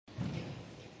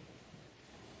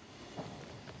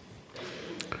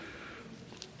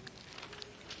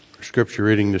Scripture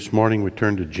reading this morning, we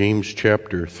turn to James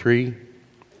chapter 3.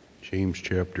 James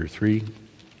chapter 3.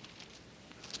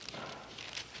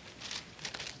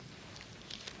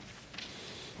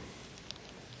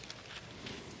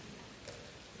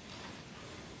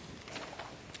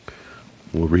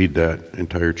 We'll read that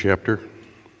entire chapter.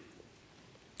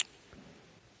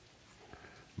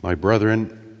 My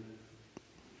brethren,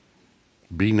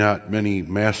 be not many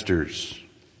masters,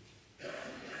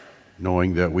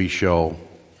 knowing that we shall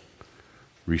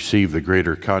receive the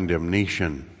greater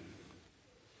condemnation.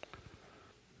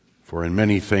 For in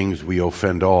many things we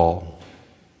offend all.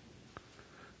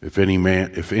 If any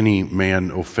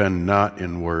man offend not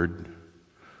in word,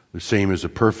 the same is a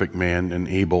perfect man, and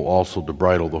able also to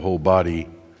bridle the whole body.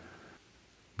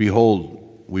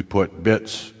 Behold, we put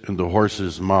bits in the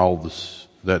horses' mouths,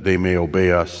 that they may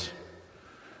obey us,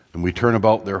 and we turn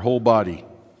about their whole body.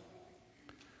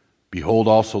 Behold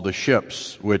also the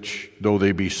ships, which, though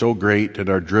they be so great and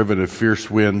are driven of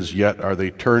fierce winds, yet are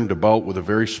they turned about with a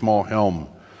very small helm,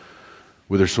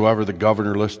 whithersoever the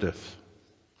governor listeth.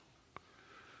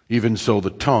 Even so the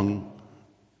tongue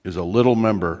is a little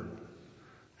member,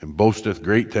 and boasteth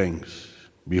great things.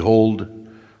 Behold,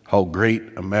 how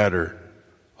great a matter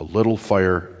a little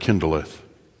fire kindleth.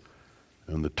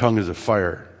 And the tongue is a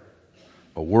fire,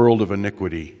 a world of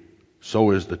iniquity.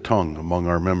 So is the tongue among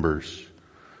our members,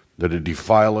 that it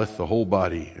defileth the whole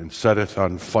body, and setteth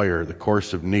on fire the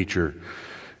course of nature,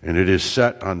 and it is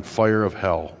set on fire of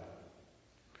hell.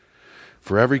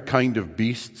 For every kind of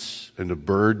beasts, and of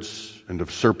birds, and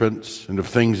of serpents, and of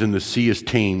things in the sea is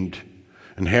tamed,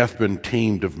 and hath been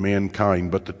tamed of mankind,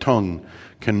 but the tongue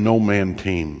can no man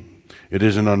tame. It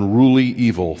is an unruly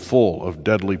evil, full of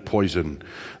deadly poison.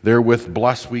 Therewith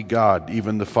bless we God,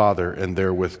 even the Father, and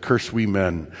therewith curse we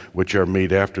men, which are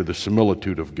made after the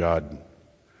similitude of God.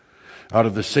 Out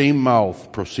of the same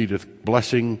mouth proceedeth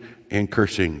blessing and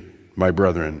cursing. My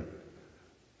brethren,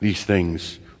 these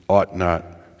things ought not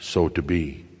so to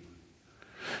be.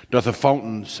 Doth a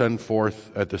fountain send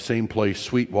forth at the same place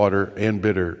sweet water and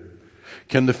bitter?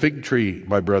 Can the fig tree,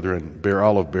 my brethren, bear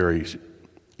olive berries,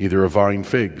 either a vine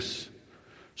figs?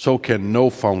 So can no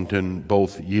fountain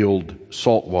both yield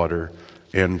salt water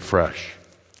and fresh.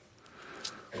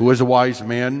 Who is a wise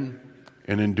man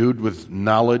and endued with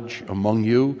knowledge among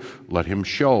you? Let him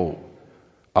show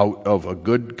out of a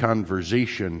good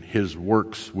conversation his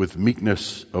works with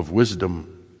meekness of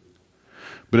wisdom.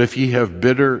 But if ye have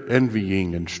bitter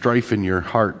envying and strife in your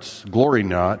hearts, glory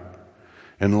not,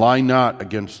 and lie not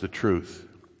against the truth.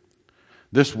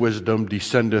 This wisdom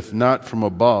descendeth not from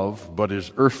above, but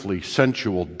is earthly,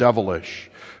 sensual, devilish.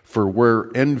 For where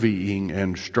envying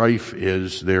and strife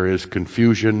is, there is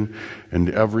confusion and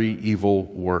every evil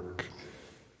work.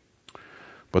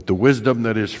 But the wisdom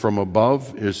that is from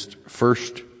above is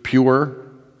first pure,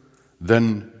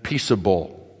 then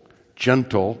peaceable,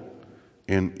 gentle,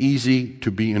 and easy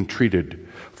to be entreated,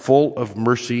 full of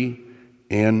mercy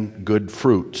and good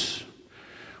fruits,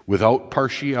 without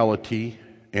partiality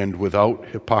and without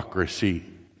hypocrisy.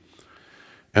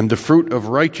 And the fruit of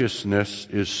righteousness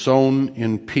is sown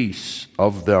in peace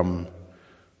of them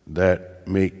that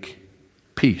make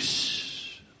peace.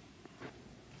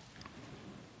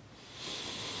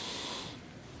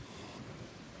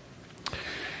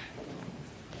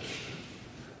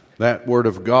 That Word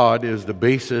of God is the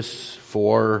basis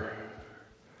for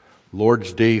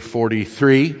Lord's Day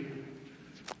 43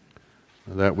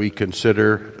 that we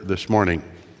consider this morning.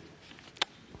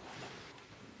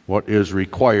 What is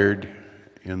required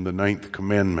in the 9th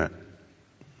commandment?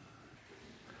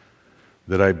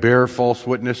 That I bear false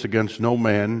witness against no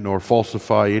man, nor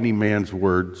falsify any man's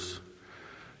words.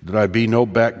 That I be no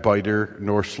backbiter,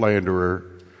 nor slanderer.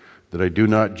 That I do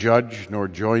not judge, nor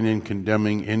join in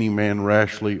condemning any man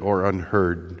rashly or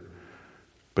unheard.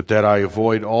 But that I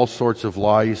avoid all sorts of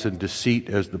lies and deceit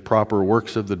as the proper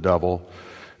works of the devil,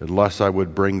 unless I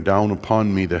would bring down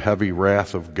upon me the heavy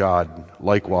wrath of God.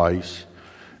 Likewise,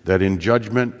 that in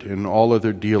judgment and all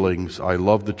other dealings I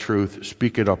love the truth,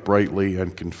 speak it uprightly,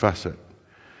 and confess it.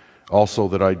 Also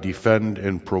that I defend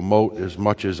and promote as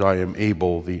much as I am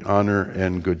able the honor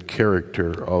and good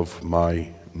character of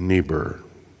my neighbor.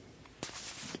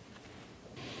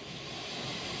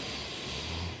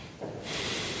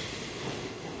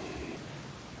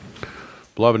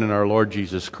 Beloved in our Lord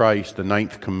Jesus Christ, the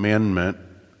 9th commandment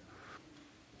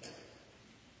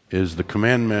is the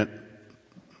commandment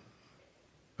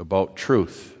about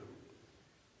truth.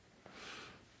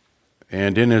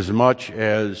 And inasmuch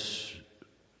as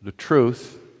the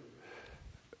truth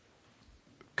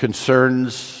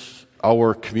concerns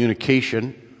our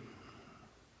communication,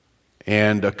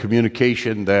 and a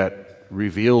communication that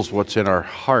reveals what's in our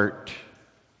heart,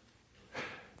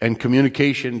 and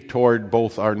communication toward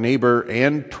both our neighbor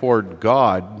and toward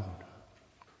God.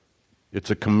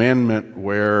 It's a commandment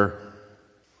where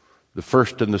the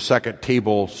first and the second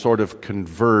table sort of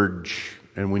converge,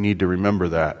 and we need to remember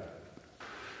that.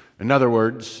 In other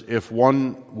words, if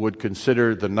one would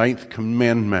consider the ninth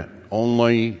commandment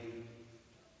only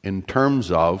in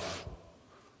terms of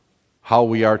how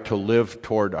we are to live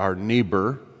toward our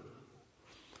neighbor,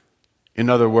 in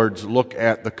other words, look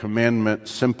at the commandment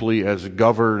simply as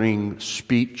governing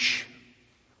speech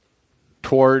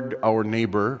toward our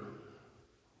neighbor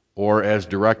or as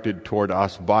directed toward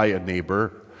us by a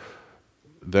neighbor,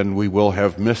 then we will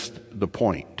have missed the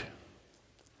point.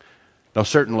 Now,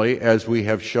 certainly, as we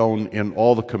have shown in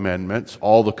all the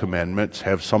commandments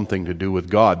have something to do with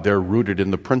God. They're rooted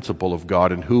in the principle of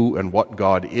God and who and what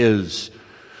God is.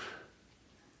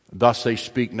 Thus, they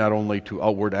speak not only to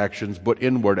outward actions, but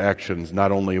inward actions,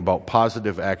 not only about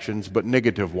positive actions, but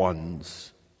negative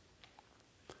ones.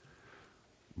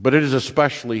 But it is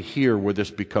especially here where this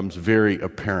becomes very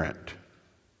apparent.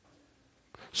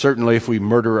 Certainly, if we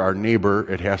murder our neighbor,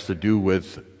 it has to do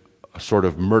with a sort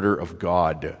of murder of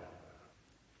God.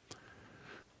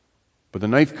 But the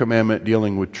ninth commandment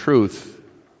dealing with truth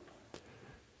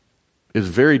is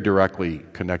very directly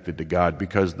connected to God,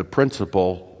 because the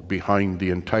principle behind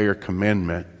the entire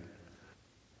commandment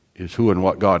is who and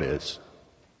what God is.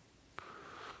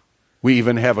 We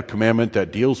even have a commandment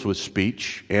that deals with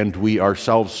speech, and we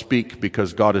ourselves speak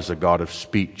because God is a God of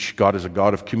speech. God is a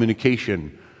God of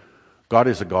communication. God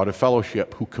is a God of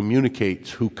fellowship who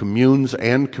communicates, who communes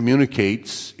and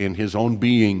communicates in his own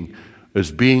being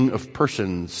as being of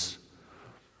persons.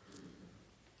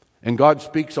 And God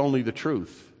speaks only the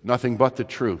truth, nothing but the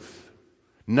truth.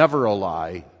 Never a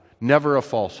lie, never a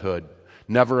falsehood,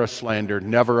 never a slander,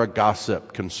 never a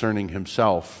gossip concerning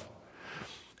himself.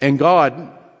 And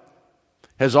God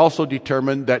has also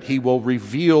determined that he will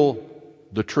reveal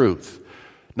the truth.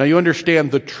 Now you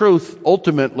understand, the truth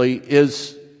ultimately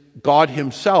is God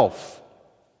himself.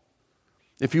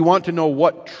 If you want to know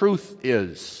what truth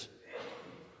is,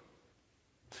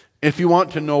 if you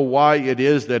want to know why it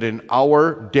is that in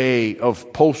our day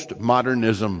of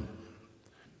postmodernism,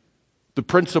 the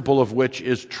principle of which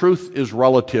is truth is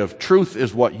relative, truth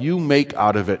is what you make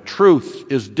out of it, truth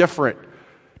is different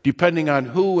depending on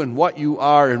who and what you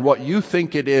are and what you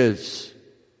think it is.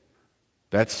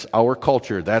 That's our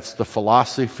culture. That's the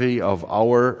philosophy of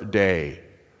our day.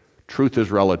 Truth is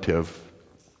relative.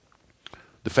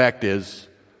 The fact is,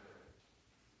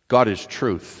 God is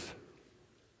truth.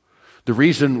 The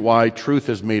reason why truth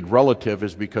is made relative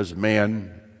is because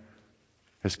man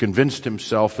has convinced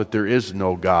himself that there is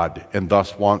no God and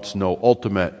thus wants no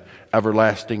ultimate,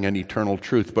 everlasting, and eternal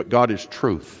truth. But God is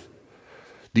truth,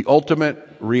 the ultimate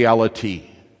reality,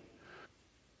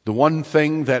 the one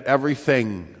thing that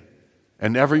everything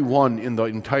and everyone in the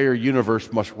entire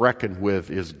universe must reckon with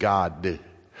is God.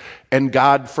 And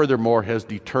God, furthermore, has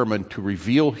determined to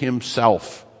reveal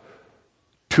himself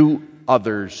to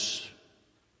others,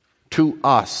 to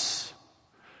us,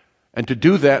 and to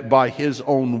do that by his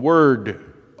own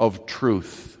word of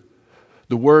truth.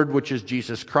 The word which is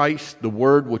Jesus Christ, the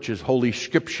word which is Holy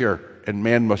Scripture, and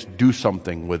man must do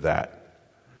something with that.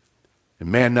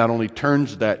 And man not only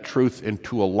turns that truth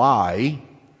into a lie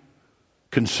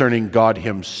concerning God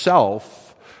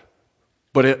himself,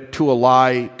 but to a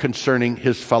lie concerning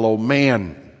his fellow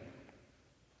man.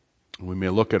 We may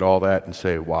look at all that and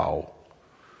say, wow,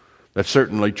 that's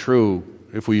certainly true.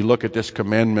 If we look at this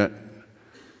commandment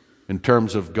in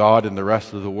terms of God and the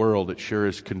rest of the world, it sure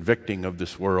is convicting of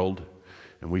this world.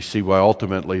 And we see why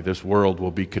ultimately this world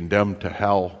will be condemned to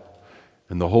hell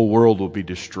and the whole world will be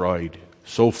destroyed.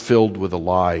 So filled with a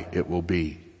lie it will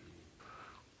be.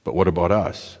 But what about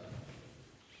us?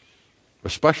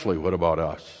 Especially, what about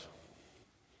us?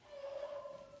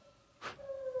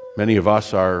 Many of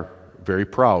us are very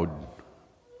proud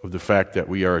of the fact that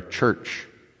we are a church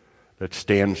that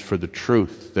stands for the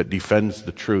truth, that defends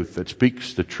the truth, that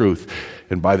speaks the truth.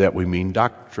 And by that we mean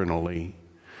doctrinally.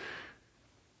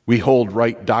 We hold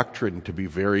right doctrine to be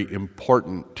very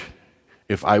important.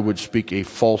 If I would speak a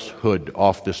falsehood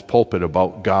off this pulpit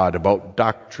about God, about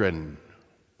doctrine,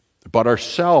 about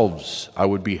ourselves, I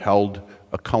would be held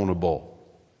accountable.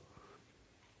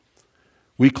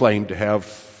 We claim to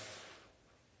have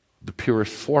the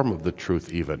purest form of the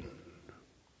truth even.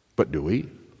 But do we?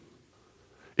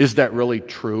 Is that really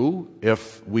true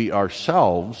if we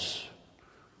ourselves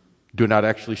do not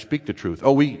actually speak the truth?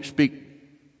 Oh, we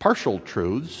speak partial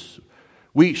truths.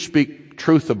 We speak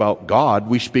truth about God.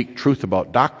 We speak truth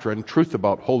about doctrine, truth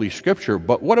about Holy Scripture.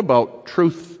 But what about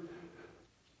truth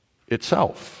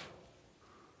itself.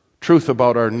 Truth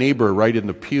about our neighbor right in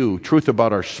the pew, truth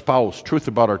about our spouse, truth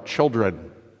about our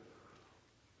children.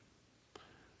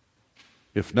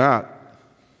 If not,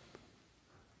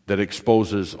 that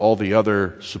exposes all the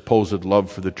other supposed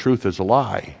love for the truth as a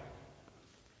lie.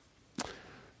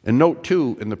 And note,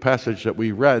 too, in the passage that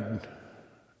we read,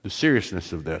 the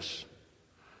seriousness of this.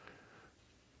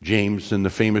 James, in the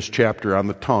famous chapter on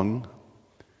the tongue,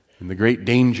 and the great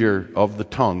danger of the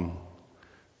tongue,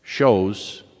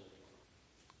 shows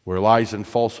where lies and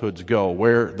falsehoods go,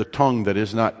 where the tongue that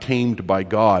is not tamed by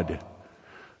God,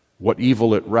 what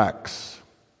evil it wrecks,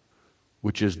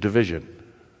 which is division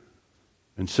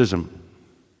and schism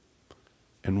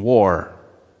and war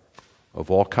of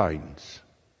all kinds.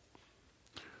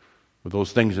 With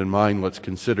those things in mind, let's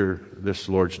consider this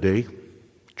Lord's Day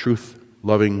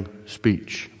truth-loving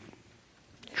speech.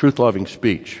 Truth-loving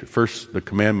speech. First, the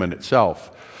commandment itself.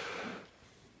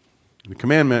 The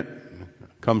commandment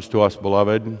comes to us,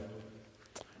 beloved,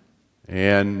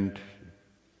 and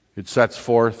it sets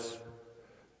forth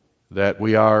that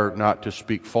we are not to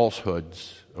speak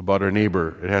falsehoods about our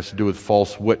neighbor. It has to do with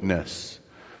false witness.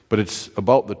 But it's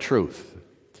about the truth.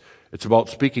 It's about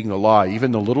speaking the lie.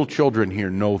 Even the little children here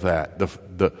know that.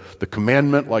 The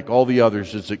commandment, like all the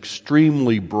others, is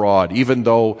extremely broad, even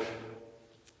though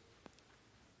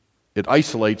it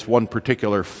isolates one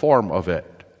particular form of it.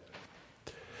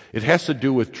 It has to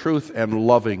do with truth and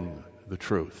loving the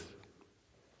truth.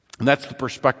 And that's the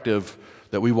perspective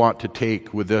that we want to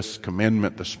take with this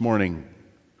commandment this morning,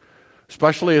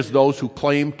 especially as those who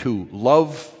claim to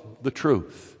love the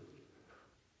truth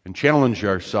and challenge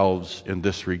ourselves in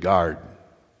this regard.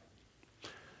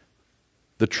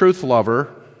 The truth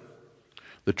lover,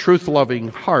 the truth-loving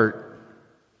heart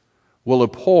will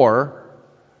abhor,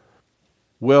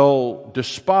 will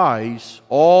despise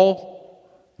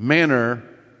all manner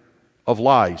of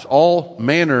lies, all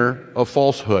manner of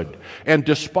falsehood, and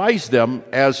despise them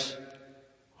as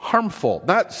harmful.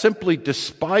 Not simply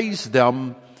despise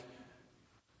them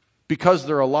because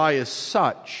they're a lie as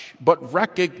such, but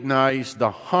recognize the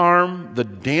harm, the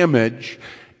damage,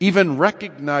 even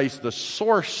recognize the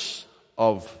source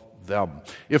of them.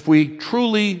 If we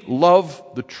truly love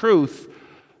the truth,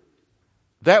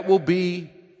 that will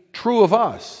be true of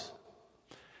us.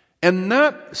 And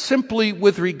not simply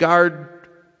with regard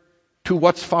to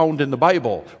what's found in the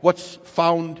Bible, what's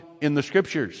found in the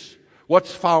Scriptures,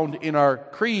 what's found in our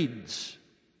creeds,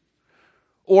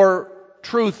 or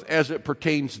truth as it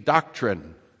pertains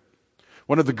doctrine.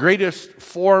 One of the greatest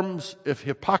forms of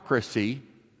hypocrisy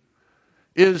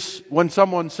is when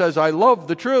someone says, I love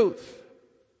the truth.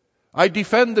 I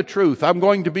defend the truth. I'm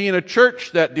going to be in a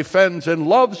church that defends and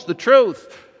loves the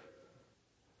truth.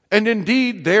 And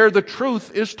indeed, there the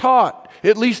truth is taught,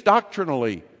 at least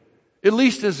doctrinally, at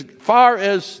least as far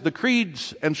as the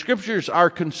creeds and scriptures are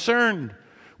concerned.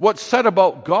 What's said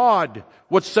about God,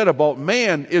 what's said about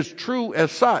man is true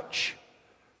as such.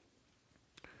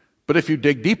 But if you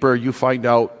dig deeper, you find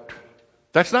out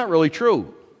that's not really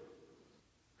true.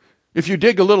 If you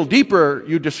dig a little deeper,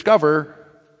 you discover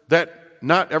that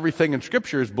not everything in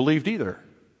Scripture is believed either.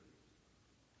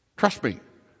 Trust me.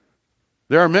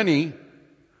 There are many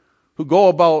who go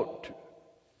about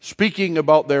speaking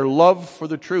about their love for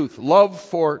the truth, love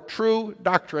for true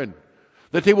doctrine,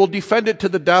 that they will defend it to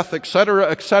the death,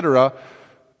 etc.,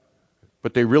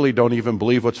 but they really don't even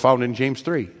believe what's found in James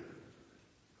 3.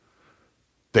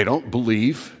 They don't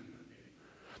believe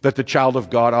that the child of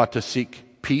God ought to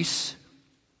seek peace,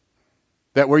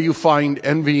 that where you find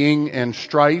envying and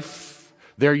strife,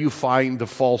 there you find the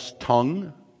false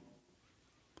tongue.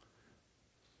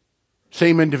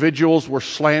 Same individuals where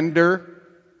slander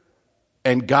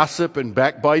and gossip and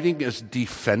backbiting is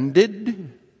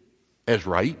defended as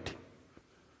right.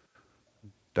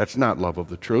 That's not love of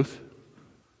the truth.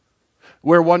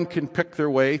 Where one can pick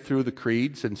their way through the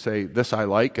creeds and say, this I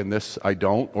like and this I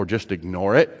don't, or just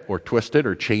ignore it, or twist it,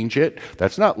 or change it.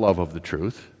 That's not love of the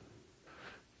truth.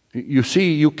 You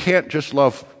see, you can't just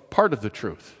love part of the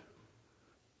truth.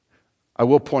 I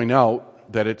will point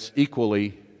out that it's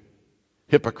equally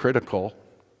hypocritical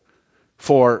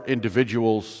for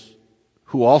individuals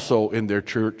who also in their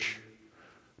church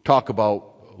talk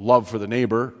about love for the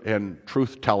neighbor and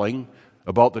truth-telling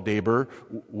about the neighbor,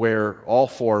 where all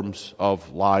forms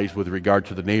of lies with regard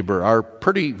to the neighbor are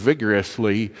pretty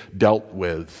vigorously dealt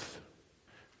with.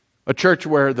 A church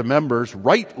where the members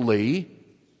rightly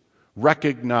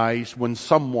recognize when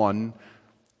someone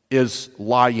is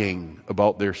lying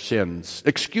about their sins,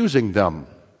 excusing them.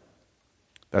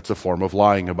 That's a form of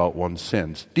lying about one's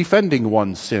sins. Defending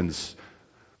one's sins,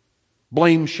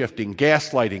 blame shifting,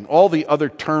 gaslighting, all the other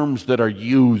terms that are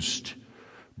used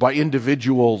by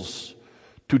individuals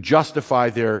to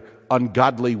justify their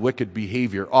ungodly, wicked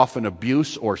behavior, often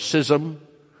abuse or schism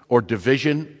or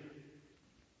division.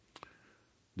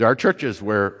 There are churches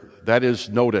where that is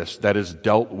noticed, that is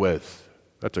dealt with.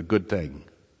 That's a good thing.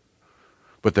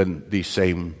 But then these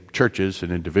same churches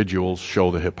and individuals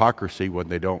show the hypocrisy when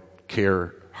they don't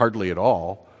care hardly at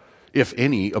all, if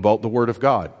any, about the Word of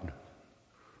God.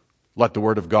 Let the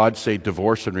Word of God say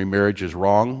divorce and remarriage is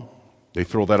wrong. They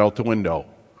throw that out the window.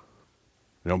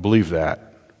 They don't believe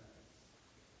that.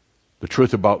 The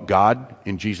truth about God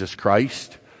in Jesus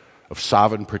Christ, of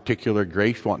sovereign particular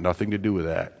grace, want nothing to do with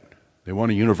that. They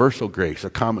want a universal grace, a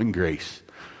common grace.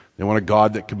 They want a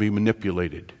God that can be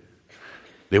manipulated.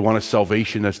 They want a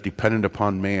salvation that's dependent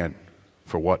upon man.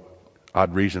 For what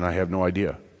odd reason, I have no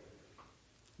idea.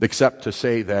 Except to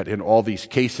say that in all these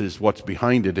cases, what's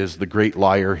behind it is the great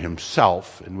liar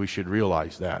himself, and we should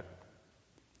realize that.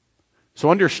 So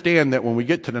understand that when we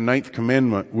get to the 9th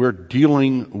commandment, we're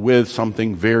dealing with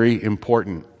something very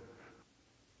important.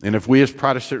 And if we as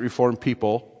Protestant Reformed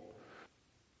people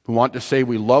who want to say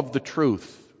we love the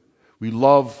truth, we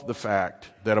love the fact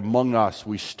that among us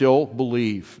we still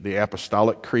believe the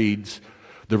apostolic creeds,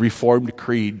 the Reformed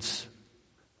creeds,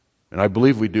 and I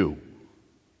believe we do.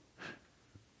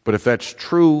 But if that's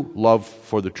true love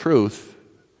for the truth,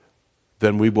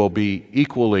 then we will be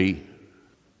equally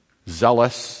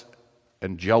zealous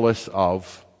and jealous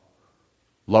of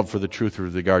love for the truth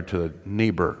with regard to the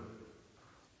neighbor.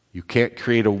 You can't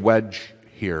create a wedge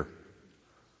here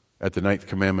at the 9th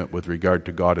commandment with regard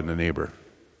to God and the neighbor.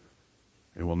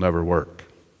 It will never work.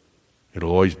 It'll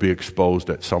always be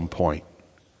exposed at some point.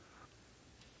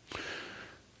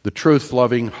 The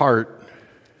truth-loving heart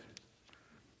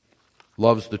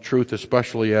loves the truth,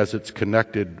 especially as it's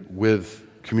connected with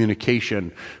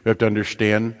communication. We have to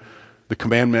understand the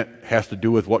commandment has to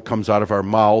do with what comes out of our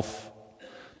mouth,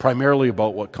 primarily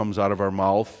about what comes out of our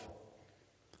mouth,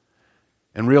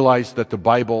 and realize that the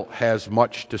Bible has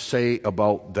much to say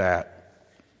about that.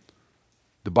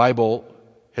 The Bible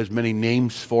has many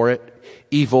names for it: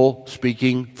 evil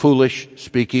speaking, foolish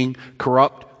speaking,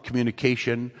 corrupt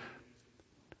communication,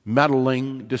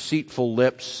 meddling, deceitful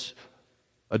lips,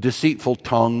 a deceitful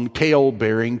tongue,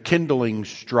 tale-bearing, kindling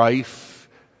strife,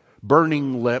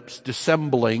 burning lips,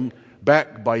 dissembling,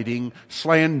 backbiting,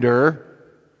 slander.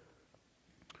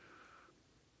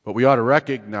 But we ought to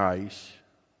recognize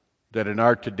that in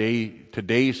our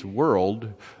today's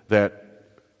world,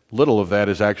 that little of that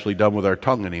is actually done with our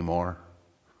tongue anymore.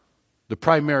 The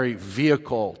primary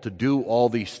vehicle to do all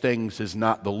these things is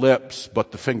not the lips,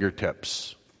 but the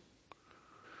fingertips.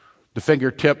 The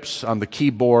fingertips on the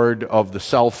keyboard of the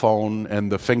cell phone and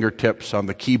the fingertips on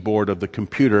the keyboard of the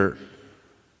computer.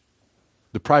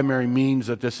 The primary means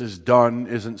that this is done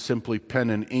isn't simply pen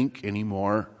and ink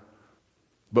anymore,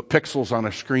 but pixels on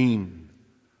a screen,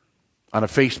 on a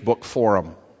Facebook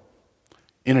forum,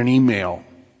 in an email.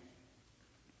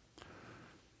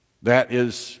 That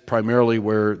is primarily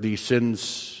where these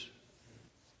sins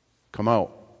come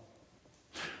out.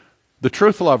 The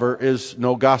truth lover is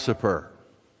no gossiper.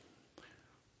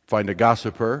 Find a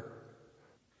gossiper,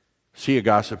 see a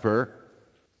gossiper,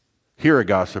 hear a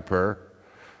gossiper,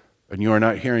 and you are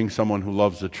not hearing someone who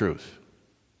loves the truth.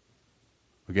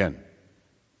 Again,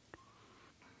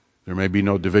 there may be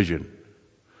no division.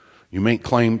 You may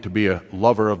claim to be a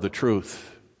lover of the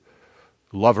truth,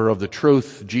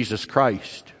 Jesus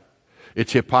Christ.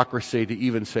 It's hypocrisy to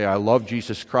even say, I love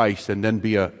Jesus Christ, and then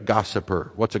be a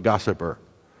gossiper. What's a gossiper?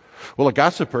 Well, a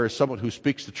gossiper is someone who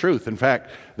speaks the truth. In fact,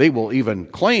 they will even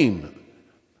claim,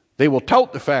 they will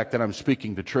tout the fact that I'm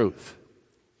speaking the truth.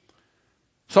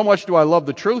 So much do I love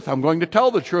the truth, I'm going to tell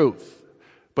the truth.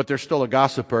 But they're still a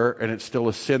gossiper, and it's still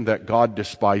a sin that God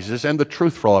despises, and the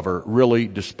truth lover really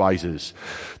despises.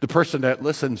 The person that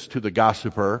listens to the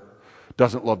gossiper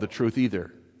doesn't love the truth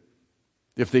either.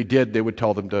 If they did, they would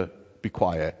tell them to be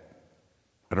quiet.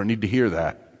 I don't need to hear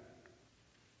that.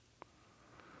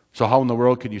 So how in the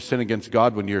world can you sin against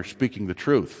God when you're speaking the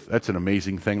truth? That's an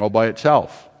amazing thing all by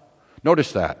itself.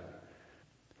 Notice that.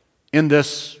 In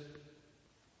this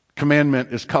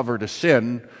commandment is covered a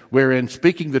sin wherein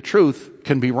speaking the truth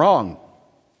can be wrong.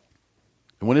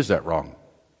 And when is that wrong?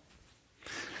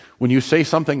 When you say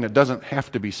something that doesn't have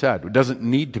to be said, it doesn't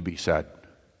need to be said.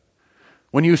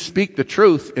 When you speak the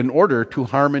truth in order to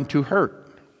harm and to hurt.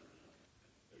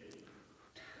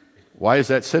 Why is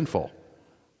that sinful?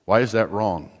 Why is that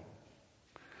wrong?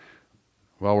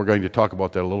 Well, we're going to talk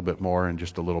about that a little bit more in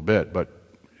just a little bit, but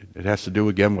it has to do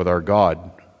again with our God.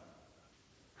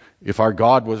 If our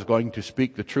God was going to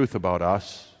speak the truth about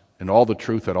us, and all the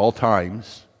truth at all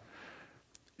times,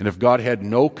 And if God had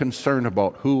no concern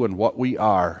about who and what we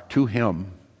are to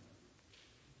Him,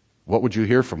 what would you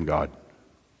hear from God?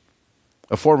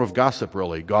 A form of gossip,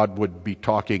 really. God would be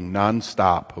talking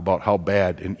nonstop about how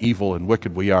bad and evil and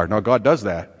wicked we are. Now, God does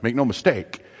that, make no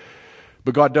mistake.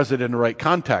 But God does it in the right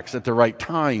context, at the right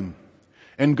time.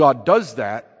 And God does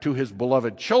that to His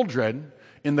beloved children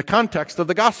in the context of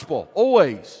the gospel.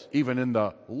 Always, even in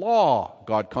the law,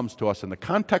 God comes to us in the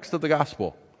context of the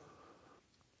gospel.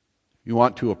 You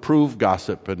want to approve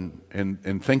gossip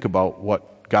and think about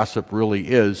what gossip really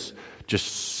is, just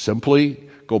simply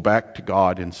go back to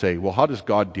God and say, well, how does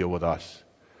God deal with us?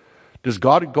 Does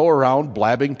God go around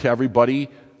blabbing to everybody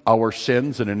our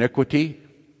sins and iniquity?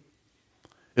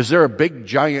 Is there a big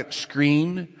giant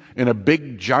screen and a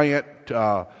big giant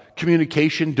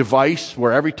communication device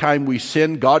where every time we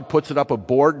sin, God puts it up a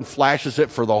board and flashes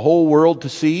it for the whole world to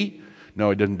see?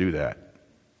 No, He doesn't do that.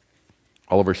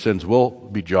 All of our sins will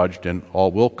be judged and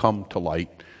all will come to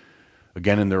light,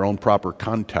 again in their own proper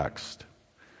context.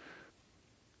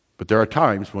 But there are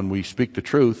times when we speak the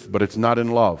truth, but it's not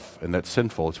in love, and that's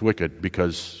sinful, it's wicked,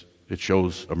 because it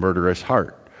shows a murderous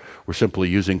heart. We're simply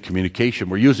using communication.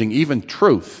 We're using even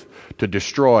truth to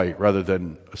destroy rather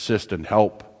than assist and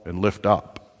help and lift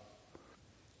up.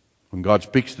 When God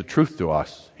speaks the truth to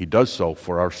us, He does so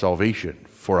for our salvation,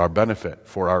 for our benefit,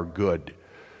 for our good.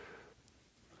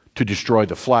 To destroy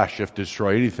the flesh, if to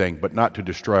destroy anything, but not to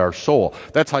destroy our soul.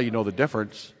 That's how you know the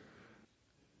difference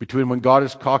between when God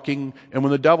is talking and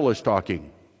when the devil is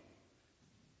talking.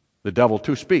 The devil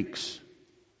too speaks,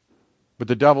 but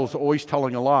the devil is always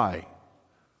telling a lie.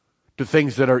 To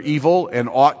things that are evil and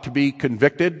ought to be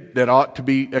convicted, that ought to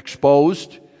be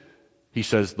exposed, he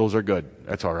says, those are good.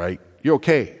 That's all right. You're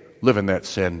okay. Live in that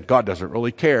sin. God doesn't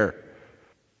really care.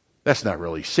 That's not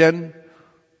really sin.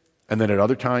 And then at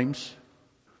other times,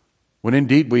 when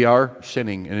indeed we are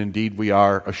sinning, and indeed we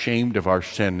are ashamed of our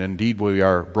sin, and indeed we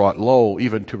are brought low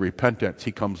even to repentance,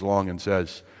 he comes along and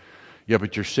says, yeah,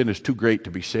 but your sin is too great to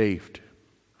be saved.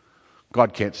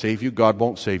 God can't save you. God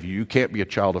won't save you. You can't be a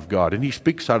child of God. And he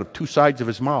speaks out of two sides of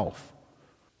his mouth.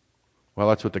 Well,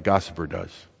 that's what the gossiper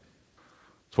does.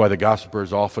 That's why the gossiper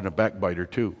is often a backbiter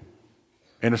too,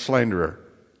 and a slanderer.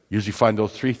 Usually find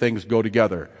those three things go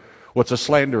together. What's a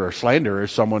slanderer? Slanderer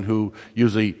is someone who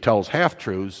usually tells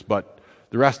half-truths, but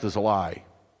the rest is a lie.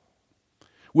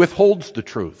 Withholds the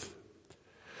truth.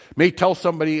 May tell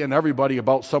somebody and everybody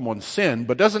about someone's sin,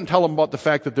 but doesn't tell them about the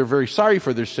fact that they're very sorry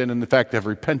for their sin and the fact they've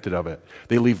repented of it.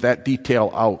 They leave that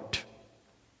detail out.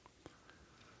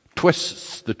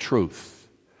 Twists the truth.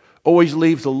 Always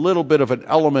leaves a little bit of an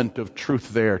element of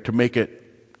truth there to make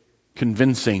it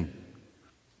convincing.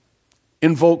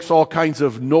 Invokes all kinds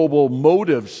of noble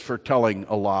motives for telling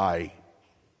a lie.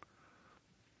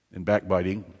 And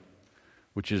backbiting,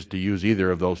 which is to use either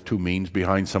of those two means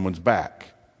behind someone's back.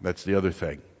 That's the other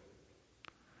thing.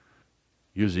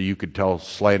 Usually you could tell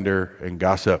slander and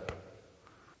gossip,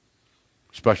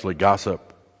 especially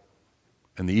gossip,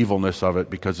 and the evilness of it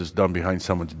because it's done behind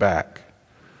someone's back.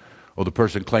 Well, the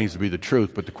person claims to be the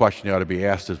truth, but the question you ought to be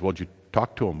asked is, well, did you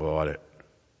talk to them about it?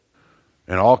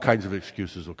 And all kinds of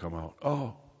excuses will come out.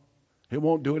 Oh, it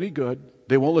won't do any good.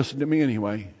 They won't listen to me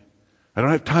anyway. I don't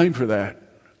have time for that.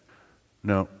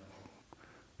 No.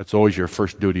 That's always your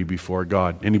first duty before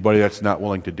God. Anybody that's not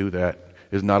willing to do that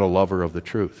is not a lover of the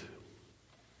truth.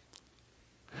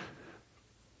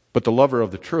 But the lover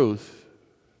of the truth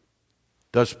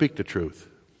does speak the truth.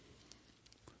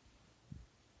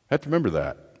 I have to remember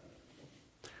that.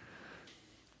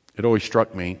 It always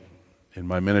struck me in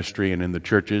my ministry and in the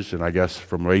churches, and I guess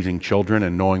from raising children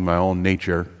and knowing my own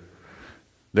nature,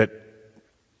 that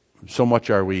so much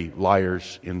are we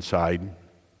liars inside,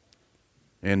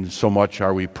 and so much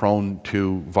are we prone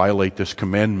to violate this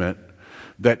commandment,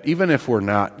 that even if we're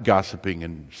not gossiping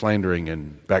and slandering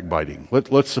and backbiting,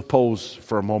 let's suppose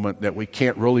for a moment that we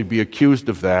can't really be accused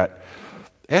of that.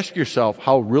 Ask yourself,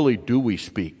 how really do we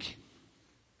speak?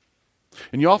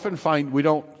 And you often find we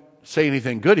don't say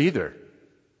anything good either.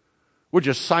 We're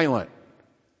just silent.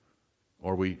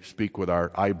 Or we speak with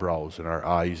our eyebrows and our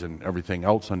eyes and everything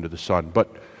else under the sun.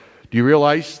 But do you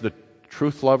realize the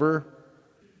truth lover,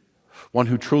 one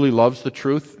who truly loves the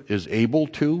truth, is able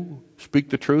to speak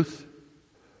the truth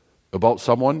about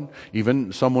someone,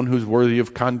 even someone who's worthy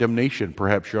of condemnation,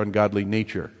 perhaps your ungodly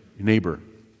neighbor.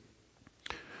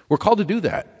 We're called to do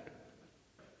that.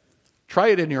 Try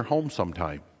it in your home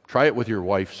sometime. Try it with your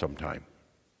wife sometime.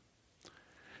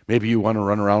 Maybe you want to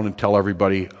run around and tell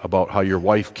everybody about how your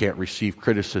wife can't receive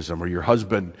criticism or your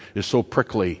husband is so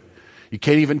prickly. You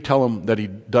can't even tell him that he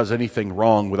does anything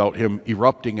wrong without him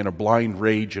erupting in a blind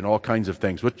rage and all kinds of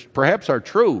things, which perhaps are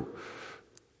true.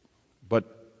 But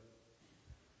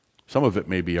Some of it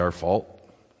may be our fault.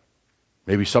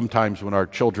 Maybe sometimes when our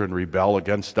children rebel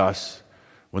against us,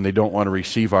 when they don't want to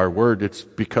receive our word, it's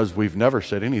because we've never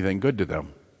said anything good to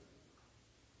them.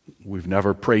 We've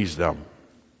never praised them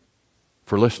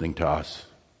for listening to us.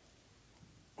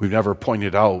 We've never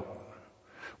pointed out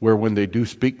where when they do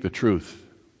speak the truth,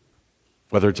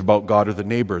 whether it's about God or the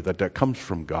neighbor, that comes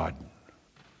from God.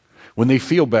 When they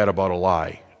feel bad about a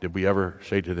lie, did we ever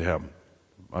say to them,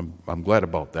 I'm glad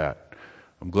about that.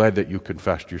 I'm glad that you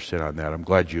confessed your sin on that. I'm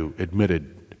glad you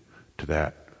admitted to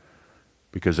that.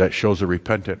 Because that shows a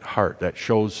repentant heart. That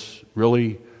shows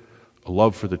really a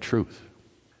love for the truth.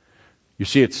 You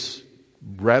see, it's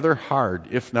rather hard,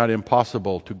 if not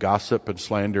impossible, to gossip and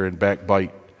slander and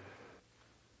backbite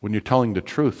when you're telling the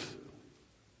truth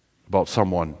about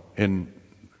someone. And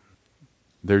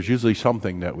there's usually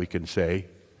something that we can say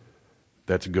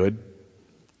that's good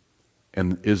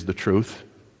and is the truth.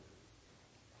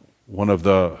 One of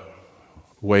the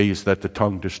ways that the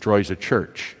tongue destroys a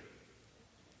church,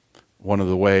 one of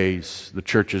the ways the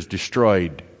church is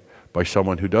destroyed by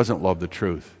someone who doesn't love the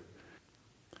truth,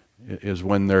 is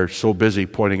when they're so busy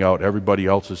pointing out everybody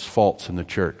else's faults in the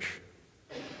church.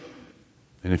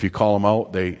 And if you call them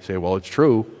out, they say, well, it's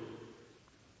true.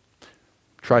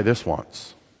 Try this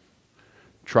once.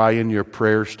 Try in your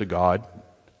prayers to God.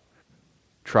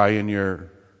 Try in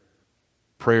your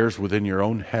prayers within your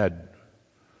own head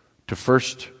to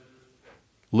first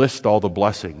list all the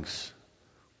blessings,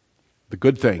 the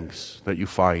good things that you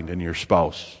find in your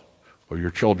spouse or your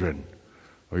children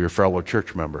or your fellow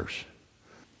church members.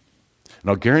 And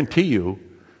I'll guarantee you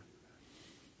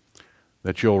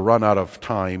that you'll run out of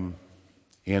time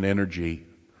and energy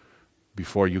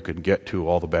before you can get to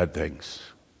all the bad things.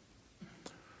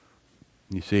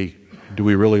 You see, do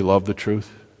we really love the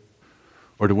truth?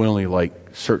 Or do we only like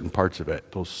certain parts of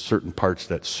it, those certain parts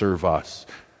that serve us?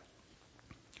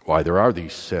 Why, there are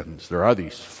these sins, there are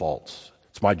these faults.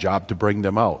 It's my job to bring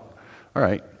them out. All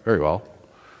right, very well.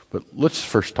 But let's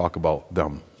first talk about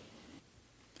them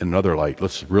in another light.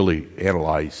 Let's really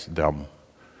analyze them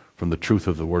from the truth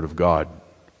of the Word of God.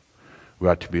 We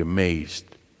ought to be amazed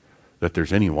that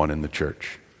there's anyone in the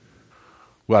church.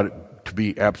 We ought to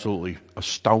be absolutely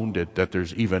astounded that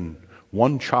there's even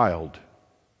one child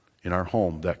in our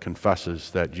home that confesses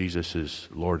that Jesus is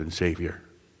Lord and Savior,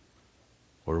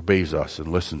 or obeys us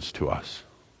and listens to us.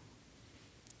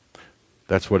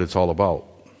 That's what it's all about.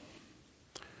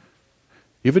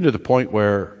 Even to the point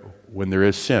where when there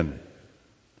is sin,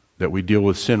 that we deal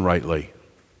with sin rightly.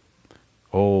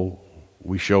 Oh,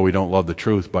 we show we don't love the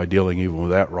truth by dealing even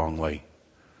with that wrongly.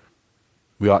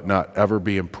 We ought not ever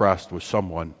be impressed with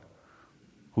someone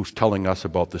who's telling us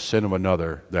about the sin of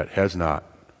another that has not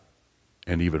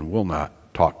and even will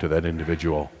not talk to that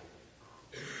individual.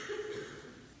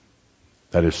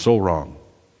 That is so wrong.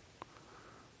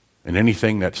 And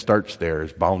anything that starts there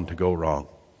is bound to go wrong.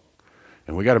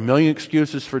 And we got a million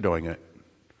excuses for doing it.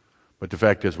 But the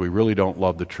fact is, we really don't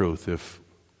love the truth if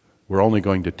we're only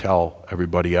going to tell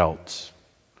everybody else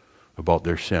about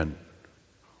their sin.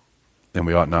 And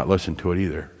we ought not listen to it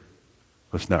either.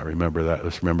 Let's not remember that.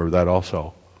 Let's remember that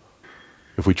also.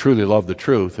 If we truly love the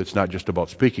truth, it's not just about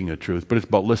speaking the truth, but it's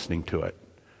about listening to it.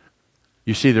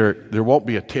 You see, there won't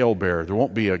be a talebearer, there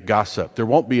won't be a gossip, there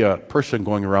won't be a person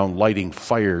going around lighting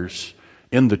fires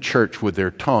in the church with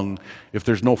their tongue if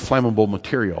there's no flammable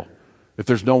material, if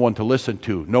there's no one to listen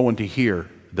to, no one to hear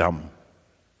them.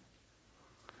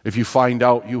 If you find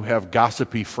out you have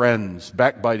gossipy friends,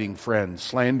 backbiting friends,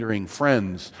 slandering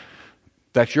friends,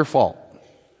 that's your fault.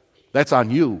 That's on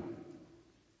you.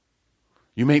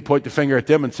 You may point the finger at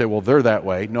them and say, well, they're that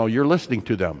way. No, you're listening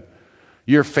to them.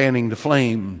 You're fanning the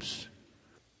flames.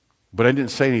 But I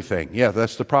didn't say anything. Yeah,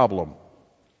 that's the problem.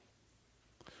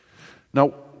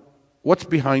 Now, what's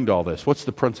behind all this? What's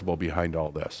the principle behind all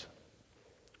this?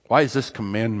 Why is this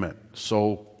commandment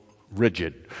so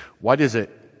rigid? Why does it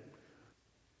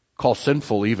call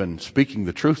sinful even speaking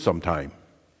the truth sometime?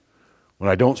 When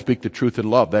I don't speak the truth in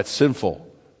love, that's sinful.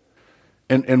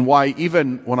 And why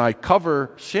even when I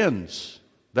cover sins,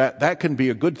 that can be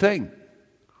a good thing.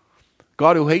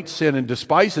 God, who hates sin and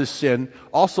despises sin,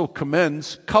 also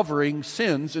commends covering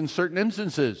sins in certain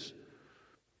instances,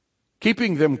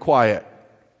 keeping them quiet.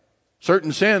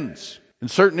 Certain sins in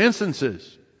certain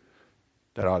instances.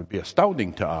 That ought to be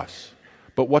astounding to us.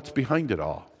 But what's behind it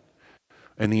all?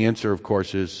 And the answer, of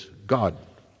course, is God.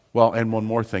 Well, and one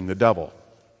more thing, the devil.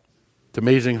 It's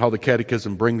amazing how the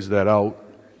Catechism brings that out.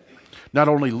 Not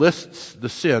only lists the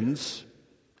sins,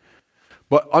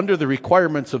 but under the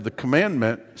requirements of the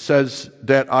commandment says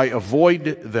that I avoid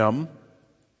them,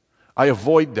 I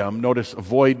avoid them. Notice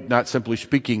avoid, not simply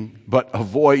speaking, but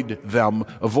avoid them.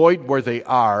 Avoid where they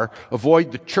are.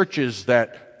 Avoid the churches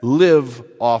that live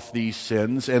off these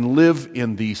sins and live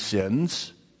in these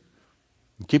sins.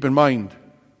 And keep in mind,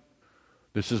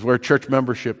 this is where church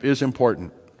membership is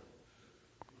important.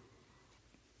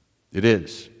 It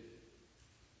is.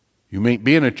 You may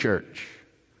be in a church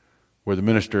where the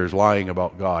minister is lying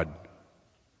about God.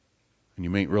 And you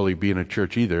mayn't really be in a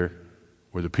church either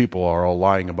where the people are all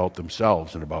lying about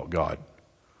themselves and about God.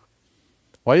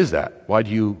 Why is that? Why do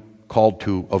you called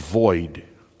to avoid?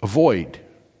 Avoid.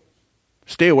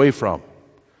 Stay away from.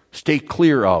 Stay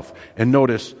clear of. And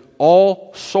notice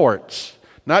all sorts,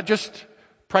 not just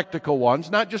practical ones,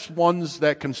 not just ones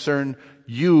that concern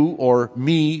you or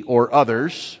me or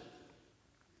others.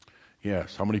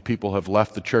 Yes, how many people have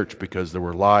left the church because there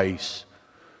were lies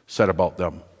said about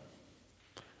them?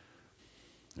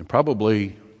 And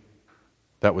probably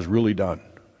that was really done.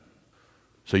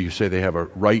 So you say they have a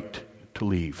right to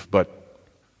leave, but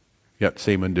yet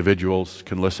same individuals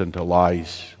can listen to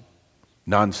lies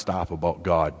nonstop about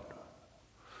God.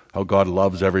 How God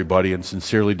loves everybody and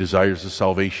sincerely desires the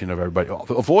salvation of everybody.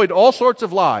 Avoid all sorts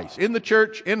of lies in the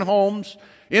church, in homes,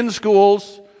 in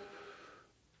schools.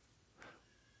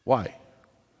 Why?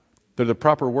 They're the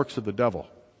proper works of the devil.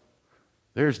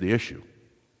 There's the issue.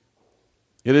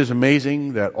 It is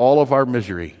amazing that all of our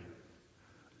misery,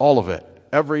 all of it,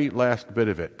 every last bit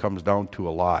of it, comes down to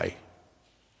a lie.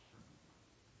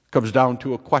 Comes down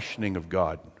to a questioning of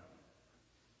God.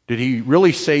 Did he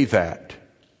really say that?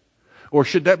 Or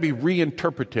should that be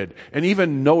reinterpreted? And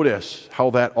even notice how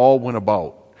that all went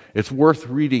about. It's worth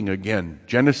reading again.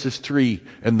 Genesis 3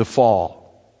 and the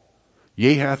fall.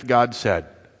 Yea, hath God said,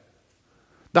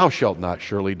 thou shalt not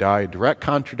surely die. A direct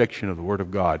contradiction of the word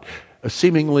of God. A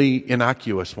seemingly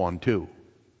innocuous one too.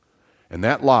 And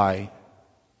that lie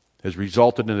has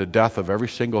resulted in the death of every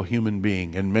single human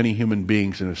being, and many human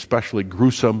beings in especially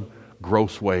gruesome,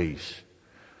 gross ways.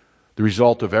 The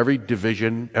result of every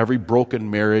division, every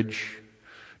broken marriage,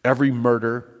 every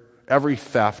murder, every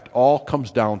theft, all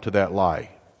comes down to that lie.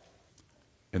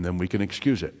 And then we can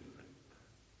excuse it.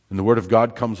 And the Word of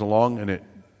God comes along and it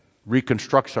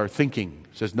reconstructs our thinking.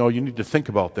 It says, no, you need to think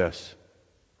about this.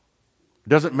 It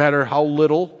doesn't matter how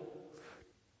little,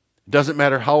 it doesn't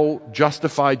matter how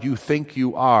justified you think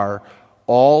you are,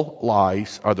 all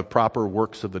lies are the proper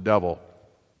works of the devil.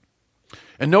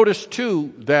 And notice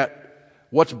too that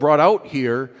what's brought out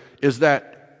here is that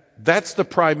that's the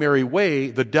primary way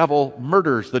the devil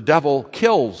murders, the devil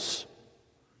kills.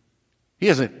 He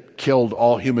hasn't killed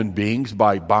all human beings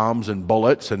by bombs and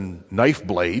bullets and knife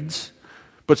blades,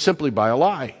 but simply by a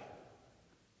lie.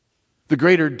 The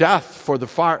greater death for the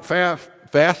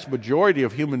vast majority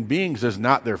of human beings is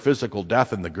not their physical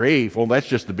death in the grave. Well, that's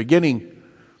just the beginning.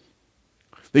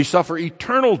 They suffer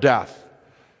eternal death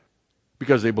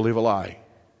because they believe a lie.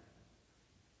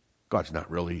 God's not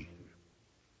really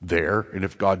there, and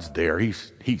if God's there,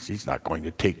 he's not going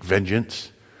to take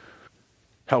vengeance.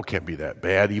 Hell can't be that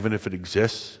bad, even if it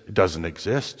exists. It doesn't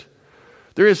exist.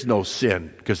 There is no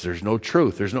sin because there's no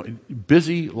truth. There's no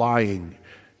busy lying,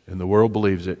 and the world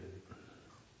believes it.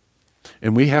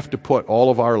 And we have to put all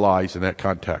of our lies in that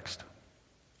context.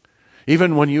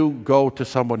 Even when you go to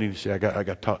someone and you say, I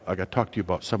got to talk to you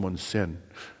about someone's sin.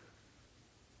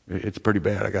 It's pretty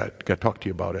bad. I got to talk to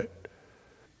you about it.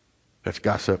 That's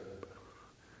gossip.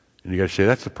 And you got to say,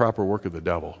 that's the proper work of the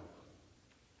devil.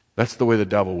 That's the way the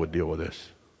devil would deal with this.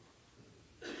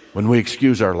 When we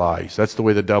excuse our lies, that's the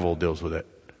way the devil deals with it.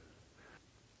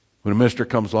 When a minister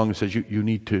comes along and says, you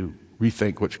need to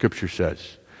rethink what Scripture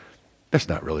says. That's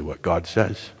not really what God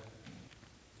says.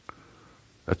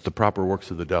 That's the proper works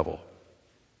of the devil.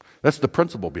 That's the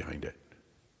principle behind it.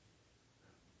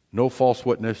 No false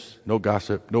witness, no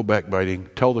gossip, no backbiting.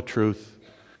 Tell the truth.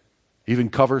 Even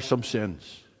cover some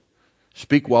sins.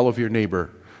 Speak well of your neighbor,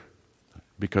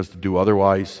 because to do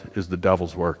otherwise is the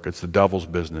devil's work. It's the devil's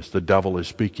business. The devil is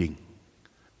speaking.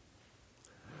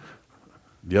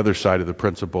 The other side of the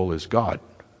principle is God.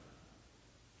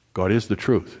 God is the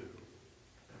truth.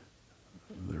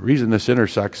 The reason this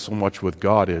intersects so much with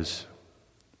God is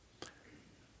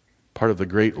part of the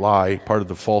great lie, part of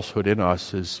the falsehood in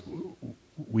us is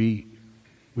we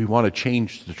want to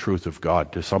change the truth of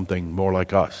God to something more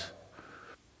like us.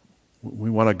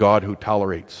 We want a God who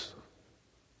tolerates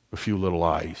a few little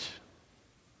lies.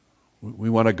 We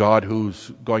want a God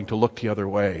who's going to look the other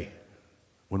way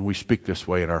when we speak this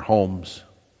way in our homes,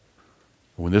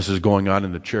 when this is going on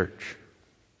in the church.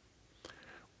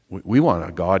 We want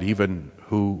a God even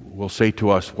who will say to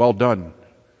us, well done,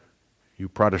 you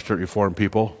Protestant Reformed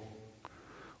people.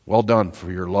 Well done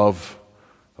for your love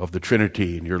of the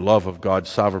Trinity and your love of God's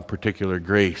sovereign particular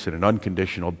grace and an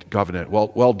unconditional covenant.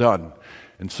 Well done.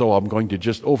 And so I'm going to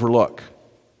just overlook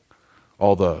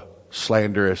all the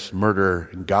slanderous murder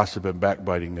and gossip and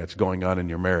backbiting that's going on in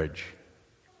your marriage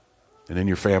and in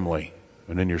your family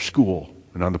and in your school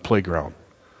and on the playground.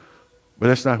 But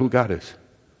that's not who God is.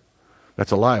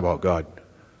 That's a lie about God.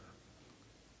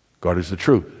 God is the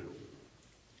truth.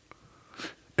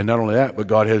 And not only that, but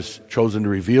God has chosen to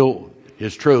reveal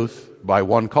His truth by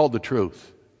one called the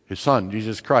truth, His Son,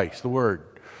 Jesus Christ, the Word.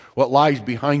 What lies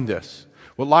behind this?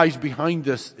 What lies behind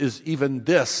this is even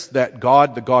this, that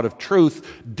God, the God of truth,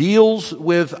 deals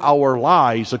with our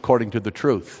lies according to the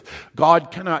truth. God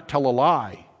cannot tell a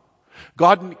lie.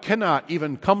 God cannot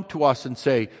even come to us and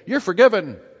say, "You're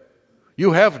forgiven.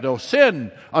 You have no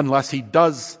sin," unless He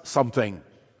does something.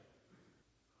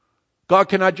 God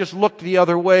cannot just look the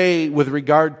other way with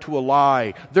regard to a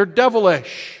lie. They're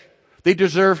devilish. They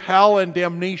deserve hell and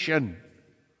damnation.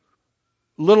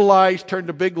 Little lies turn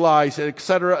to big lies,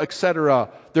 etc., etc.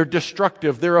 They're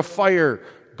destructive. They're a fire.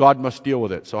 God must deal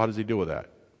with it. So how does He deal with that?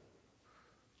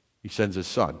 He sends His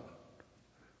Son.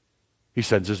 He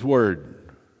sends His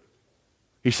Word.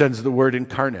 He sends the Word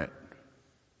incarnate.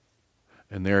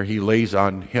 And there He lays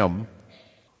on Him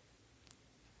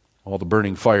all the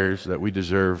burning fires that we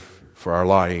deserve for our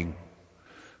lying,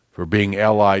 for being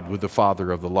allied with the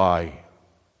father of the lie.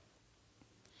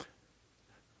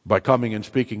 By coming and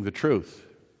speaking the truth,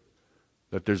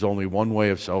 that there's only one way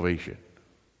of salvation.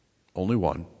 Only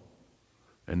one,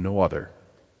 and no other.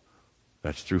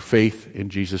 That's through faith in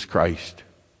Jesus Christ,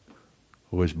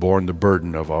 who has borne the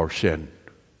burden of our sin,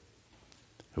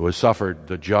 who has suffered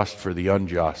the just for the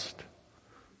unjust,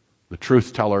 the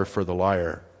truth teller for the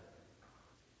liar.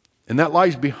 And that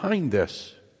lies behind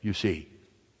this, you see.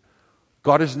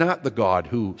 God is not the God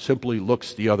who simply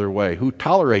looks the other way, who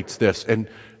tolerates this. And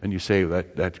you say,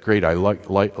 that's great, I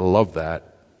love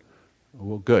that.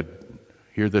 Well, good.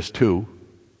 Hear this too,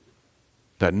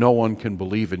 that no one can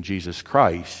believe in Jesus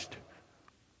Christ.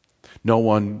 No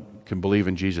one can believe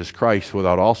in Jesus Christ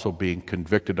without also being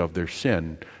convicted of their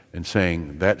sin and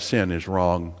saying, that sin is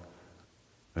wrong,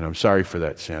 and I'm sorry for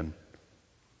that sin.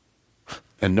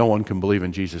 And no one can believe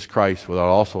in Jesus Christ without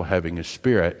also having His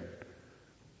Spirit,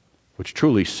 which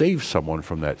truly saves someone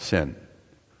from that sin.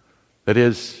 That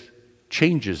is,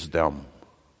 changes them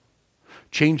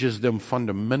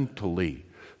fundamentally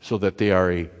so that they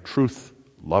are a truth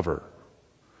lover.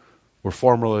 Where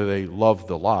formerly they loved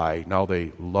the lie, now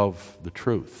they love the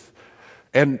truth.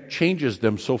 And changes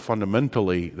them so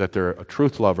fundamentally that they're a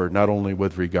truth lover not only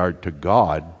with regard to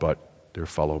God, but their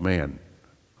fellow man.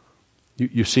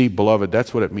 You see, beloved,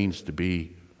 that's what it means to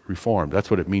be Reformed.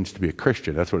 That's what it means to be a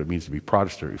Christian. That's what it means to be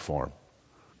Protestant Reformed.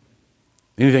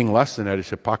 Anything less than that is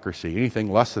hypocrisy.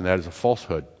 Anything less than that is a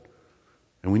falsehood.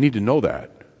 And we need to know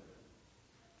that.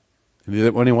 And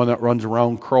anyone that runs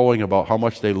around crowing about how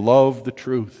much they love the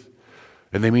truth,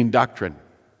 and they mean doctrine,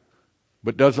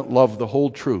 but doesn't love the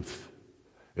whole truth,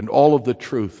 and all of the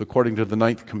truth according to the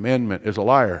 9th commandment, is a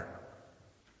liar.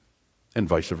 And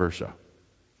vice versa.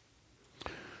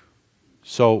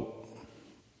 So,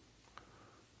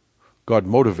 God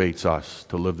motivates us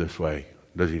to live this way,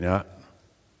 does He not?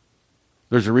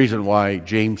 There's a reason why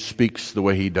James speaks the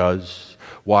way he does,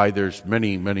 why there's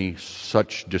many, many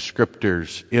such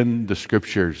descriptors in the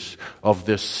Scriptures of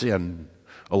this sin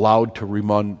allowed to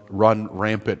run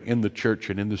rampant in the church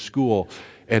and in the school.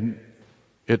 And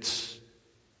it's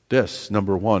this,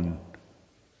 number one,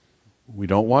 we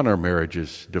don't want our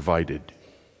marriages divided.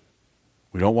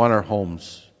 We don't want our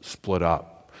homes split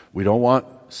up. We don't want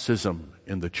schism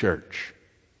in the church.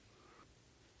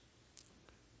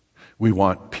 We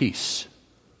want peace.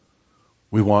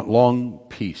 We want long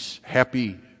peace,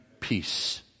 happy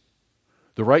peace.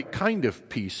 The right kind of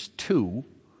peace, too.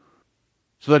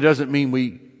 So that doesn't mean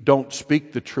we don't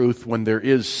speak the truth when there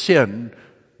is sin,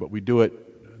 but we do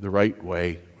it the right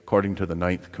way, according to the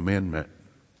 9th commandment.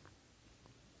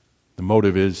 The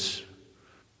motive is,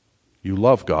 you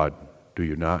love God, do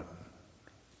you not?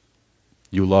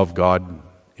 You love God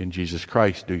in Jesus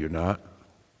Christ, do you not?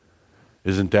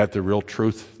 Isn't that the real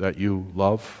truth that you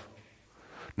love?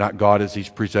 Not God as He's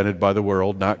presented by the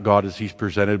world, not God as He's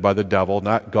presented by the devil,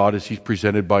 not God as He's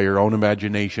presented by your own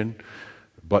imagination,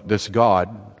 but this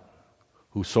God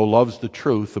who so loves the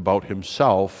truth about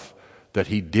Himself that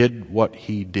He did what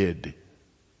He did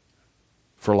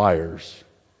for liars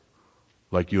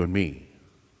like you and me.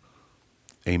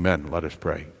 Amen. Let us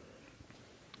pray.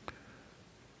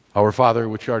 Our Father,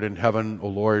 which art in heaven, O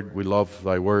Lord, we love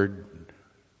Thy word.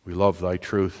 We love Thy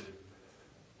truth.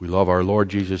 We love our Lord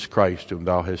Jesus Christ, whom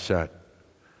Thou hast sent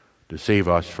to save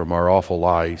us from our awful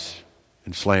lies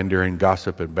and slander and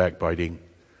gossip and backbiting,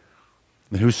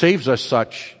 and who saves us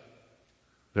such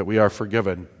that we are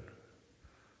forgiven.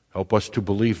 Help us to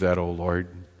believe that, O Lord,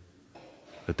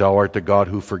 that thou art the God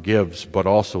who forgives, but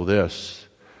also this,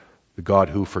 the God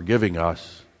who, forgiving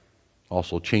us,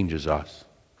 also changes us,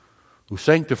 who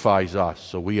sanctifies us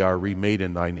so we are remade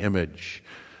in thine image,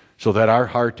 so that our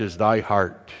heart is thy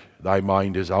heart, thy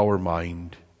mind is our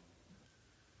mind,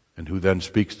 and who then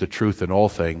speaks the truth in all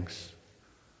things,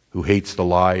 who hates the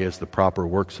lie as the proper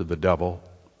works of the devil,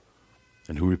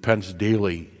 and who repents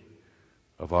daily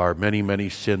of our many, many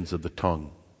sins of the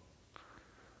tongue.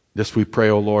 This we pray,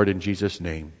 O Lord, in Jesus'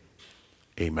 name.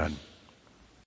 Amen.